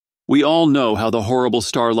We all know how the horrible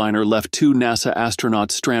Starliner left two NASA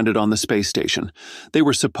astronauts stranded on the space station. They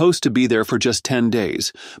were supposed to be there for just 10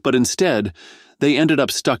 days, but instead, they ended up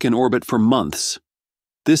stuck in orbit for months.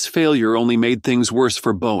 This failure only made things worse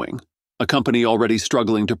for Boeing, a company already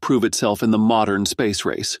struggling to prove itself in the modern space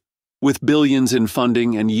race. With billions in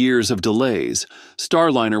funding and years of delays,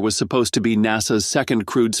 Starliner was supposed to be NASA's second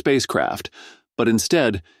crewed spacecraft, but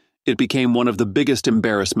instead, it became one of the biggest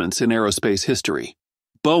embarrassments in aerospace history.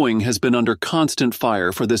 Boeing has been under constant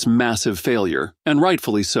fire for this massive failure, and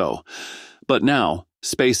rightfully so. But now,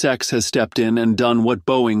 SpaceX has stepped in and done what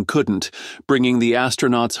Boeing couldn't, bringing the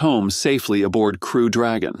astronauts home safely aboard Crew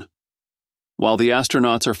Dragon. While the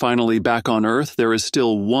astronauts are finally back on Earth, there is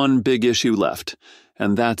still one big issue left,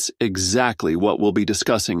 and that's exactly what we'll be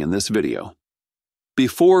discussing in this video.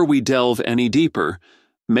 Before we delve any deeper,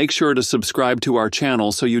 make sure to subscribe to our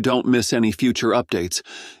channel so you don't miss any future updates.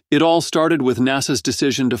 It all started with NASA's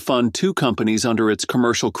decision to fund two companies under its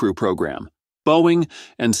Commercial Crew program, Boeing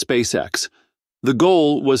and SpaceX. The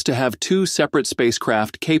goal was to have two separate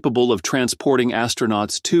spacecraft capable of transporting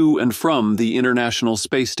astronauts to and from the International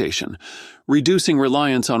Space Station, reducing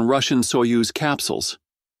reliance on Russian Soyuz capsules.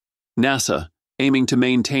 NASA, aiming to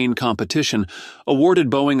maintain competition, awarded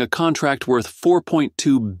Boeing a contract worth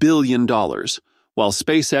 $4.2 billion, while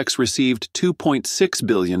SpaceX received $2.6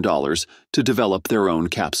 billion to develop their own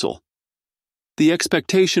capsule. The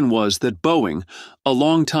expectation was that Boeing, a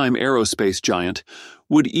longtime aerospace giant,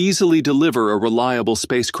 would easily deliver a reliable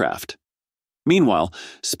spacecraft. Meanwhile,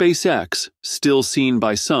 SpaceX, still seen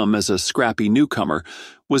by some as a scrappy newcomer,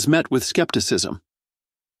 was met with skepticism.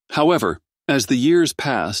 However, as the years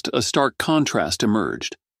passed, a stark contrast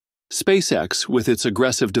emerged. SpaceX, with its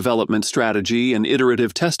aggressive development strategy and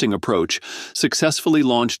iterative testing approach, successfully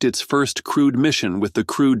launched its first crewed mission with the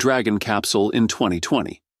Crew Dragon capsule in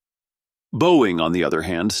 2020. Boeing, on the other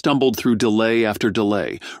hand, stumbled through delay after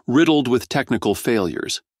delay, riddled with technical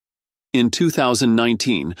failures. In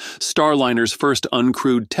 2019, Starliner's first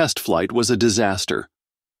uncrewed test flight was a disaster.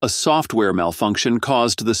 A software malfunction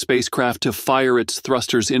caused the spacecraft to fire its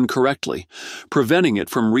thrusters incorrectly, preventing it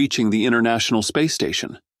from reaching the International Space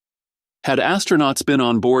Station. Had astronauts been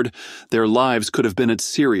on board, their lives could have been at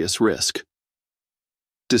serious risk.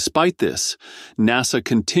 Despite this, NASA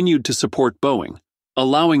continued to support Boeing,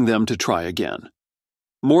 allowing them to try again.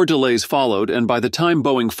 More delays followed, and by the time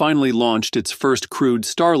Boeing finally launched its first crewed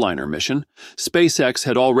Starliner mission, SpaceX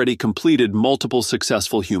had already completed multiple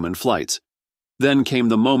successful human flights. Then came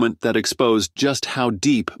the moment that exposed just how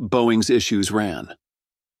deep Boeing's issues ran.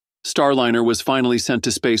 Starliner was finally sent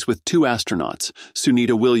to space with two astronauts,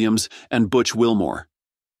 Sunita Williams and Butch Wilmore.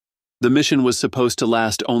 The mission was supposed to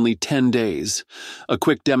last only 10 days, a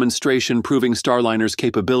quick demonstration proving Starliner's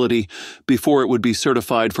capability before it would be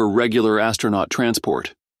certified for regular astronaut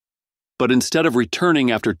transport. But instead of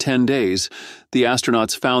returning after 10 days, the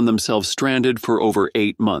astronauts found themselves stranded for over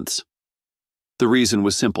 8 months. The reason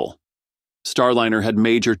was simple. Starliner had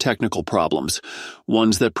major technical problems,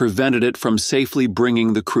 ones that prevented it from safely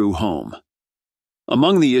bringing the crew home.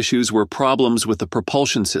 Among the issues were problems with the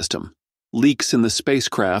propulsion system, leaks in the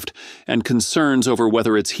spacecraft, and concerns over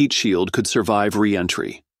whether its heat shield could survive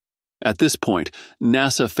re-entry. At this point,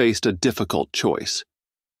 NASA faced a difficult choice.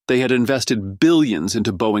 They had invested billions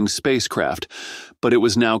into Boeing's spacecraft, but it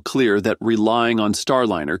was now clear that relying on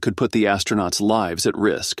Starliner could put the astronauts' lives at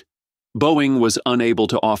risk. Boeing was unable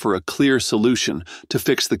to offer a clear solution to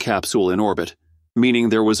fix the capsule in orbit, meaning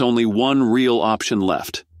there was only one real option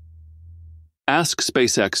left. Ask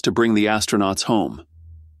SpaceX to bring the astronauts home.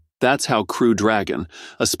 That's how Crew Dragon,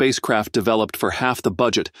 a spacecraft developed for half the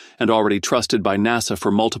budget and already trusted by NASA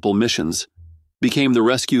for multiple missions, became the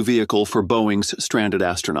rescue vehicle for Boeing's stranded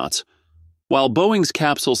astronauts. While Boeing's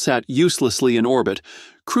capsule sat uselessly in orbit,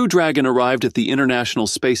 Crew Dragon arrived at the International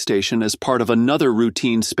Space Station as part of another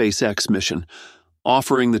routine SpaceX mission,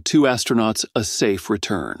 offering the two astronauts a safe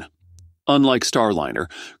return. Unlike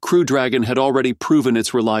Starliner, Crew Dragon had already proven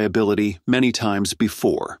its reliability many times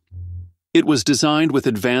before. It was designed with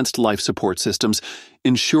advanced life support systems,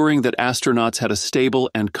 ensuring that astronauts had a stable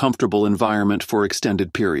and comfortable environment for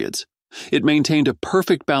extended periods. It maintained a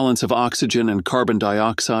perfect balance of oxygen and carbon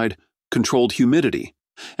dioxide, controlled humidity,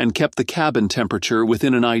 and kept the cabin temperature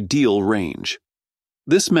within an ideal range.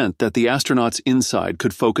 This meant that the astronauts inside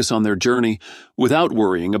could focus on their journey without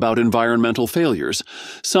worrying about environmental failures,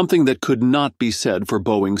 something that could not be said for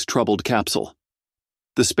Boeing's troubled capsule.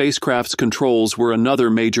 The spacecraft's controls were another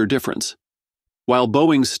major difference. While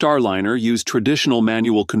Boeing's Starliner used traditional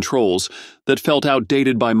manual controls that felt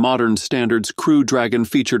outdated by modern standards, Crew Dragon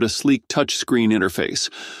featured a sleek touchscreen interface,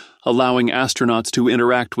 allowing astronauts to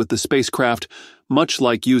interact with the spacecraft much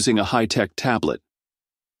like using a high-tech tablet.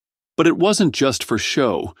 But it wasn't just for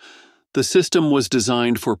show. The system was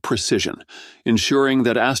designed for precision, ensuring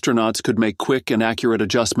that astronauts could make quick and accurate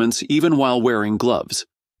adjustments even while wearing gloves.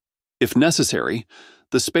 If necessary,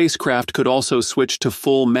 the spacecraft could also switch to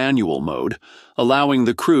full manual mode, allowing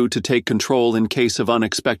the crew to take control in case of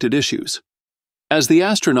unexpected issues. As the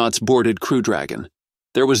astronauts boarded Crew Dragon,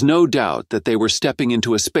 there was no doubt that they were stepping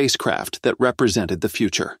into a spacecraft that represented the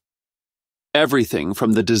future. Everything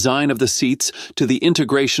from the design of the seats to the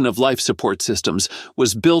integration of life support systems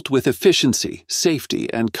was built with efficiency,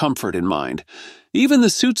 safety, and comfort in mind. Even the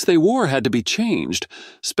suits they wore had to be changed.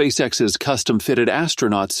 SpaceX's custom-fitted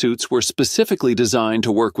astronaut suits were specifically designed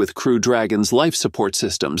to work with Crew Dragon's life support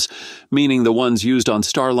systems, meaning the ones used on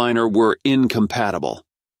Starliner were incompatible.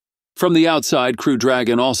 From the outside, Crew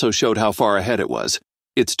Dragon also showed how far ahead it was.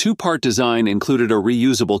 Its two-part design included a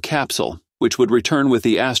reusable capsule, which would return with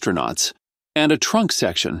the astronauts, and a trunk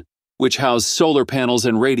section, which housed solar panels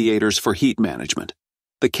and radiators for heat management.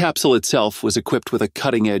 The capsule itself was equipped with a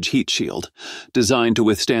cutting-edge heat shield, designed to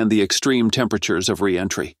withstand the extreme temperatures of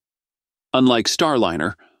re-entry. Unlike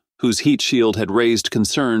Starliner, whose heat shield had raised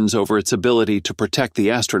concerns over its ability to protect the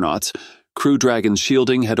astronauts, Crew Dragon's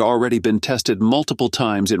shielding had already been tested multiple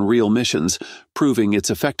times in real missions, proving its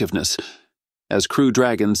effectiveness. As Crew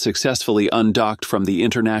Dragon successfully undocked from the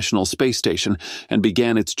International Space Station and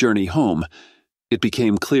began its journey home, it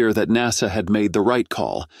became clear that NASA had made the right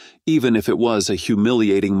call, even if it was a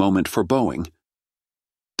humiliating moment for Boeing.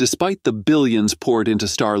 Despite the billions poured into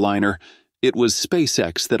Starliner, it was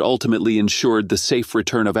SpaceX that ultimately ensured the safe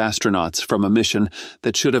return of astronauts from a mission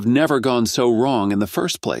that should have never gone so wrong in the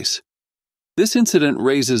first place. This incident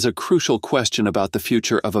raises a crucial question about the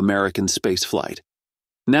future of American spaceflight.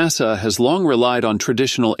 NASA has long relied on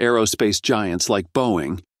traditional aerospace giants like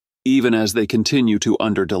Boeing, even as they continue to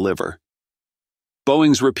underdeliver.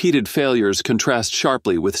 Boeing's repeated failures contrast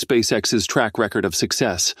sharply with SpaceX's track record of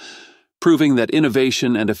success, proving that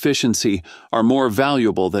innovation and efficiency are more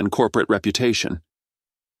valuable than corporate reputation.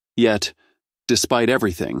 Yet, despite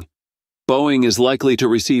everything, Boeing is likely to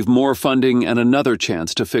receive more funding and another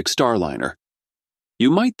chance to fix Starliner.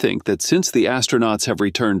 You might think that since the astronauts have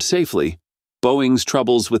returned safely, Boeing's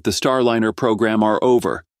troubles with the Starliner program are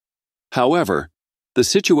over. However, the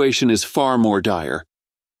situation is far more dire.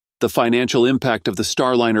 The financial impact of the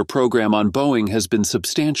Starliner program on Boeing has been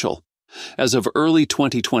substantial. As of early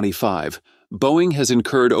 2025, Boeing has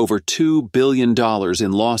incurred over $2 billion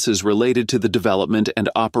in losses related to the development and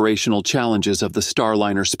operational challenges of the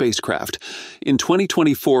Starliner spacecraft. In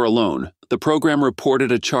 2024 alone, the program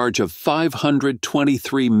reported a charge of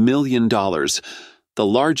 $523 million, the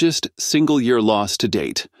largest single-year loss to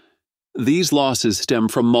date. These losses stem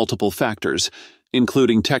from multiple factors,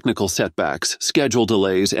 including technical setbacks, schedule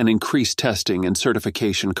delays, and increased testing and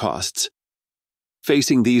certification costs.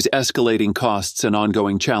 Facing these escalating costs and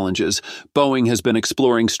ongoing challenges, Boeing has been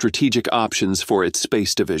exploring strategic options for its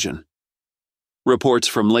space division. Reports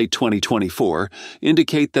from late 2024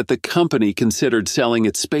 indicate that the company considered selling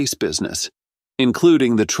its space business,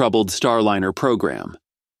 including the troubled Starliner program.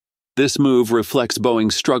 This move reflects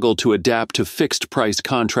Boeing's struggle to adapt to fixed-price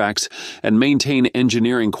contracts and maintain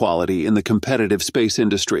engineering quality in the competitive space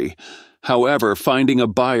industry. However, finding a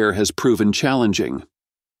buyer has proven challenging.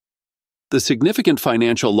 The significant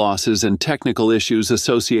financial losses and technical issues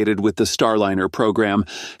associated with the Starliner program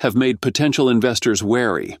have made potential investors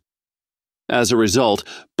wary. As a result,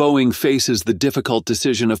 Boeing faces the difficult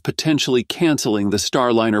decision of potentially canceling the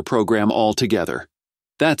Starliner program altogether.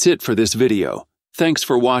 That's it for this video. Thanks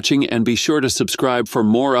for watching, and be sure to subscribe for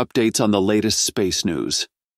more updates on the latest space news.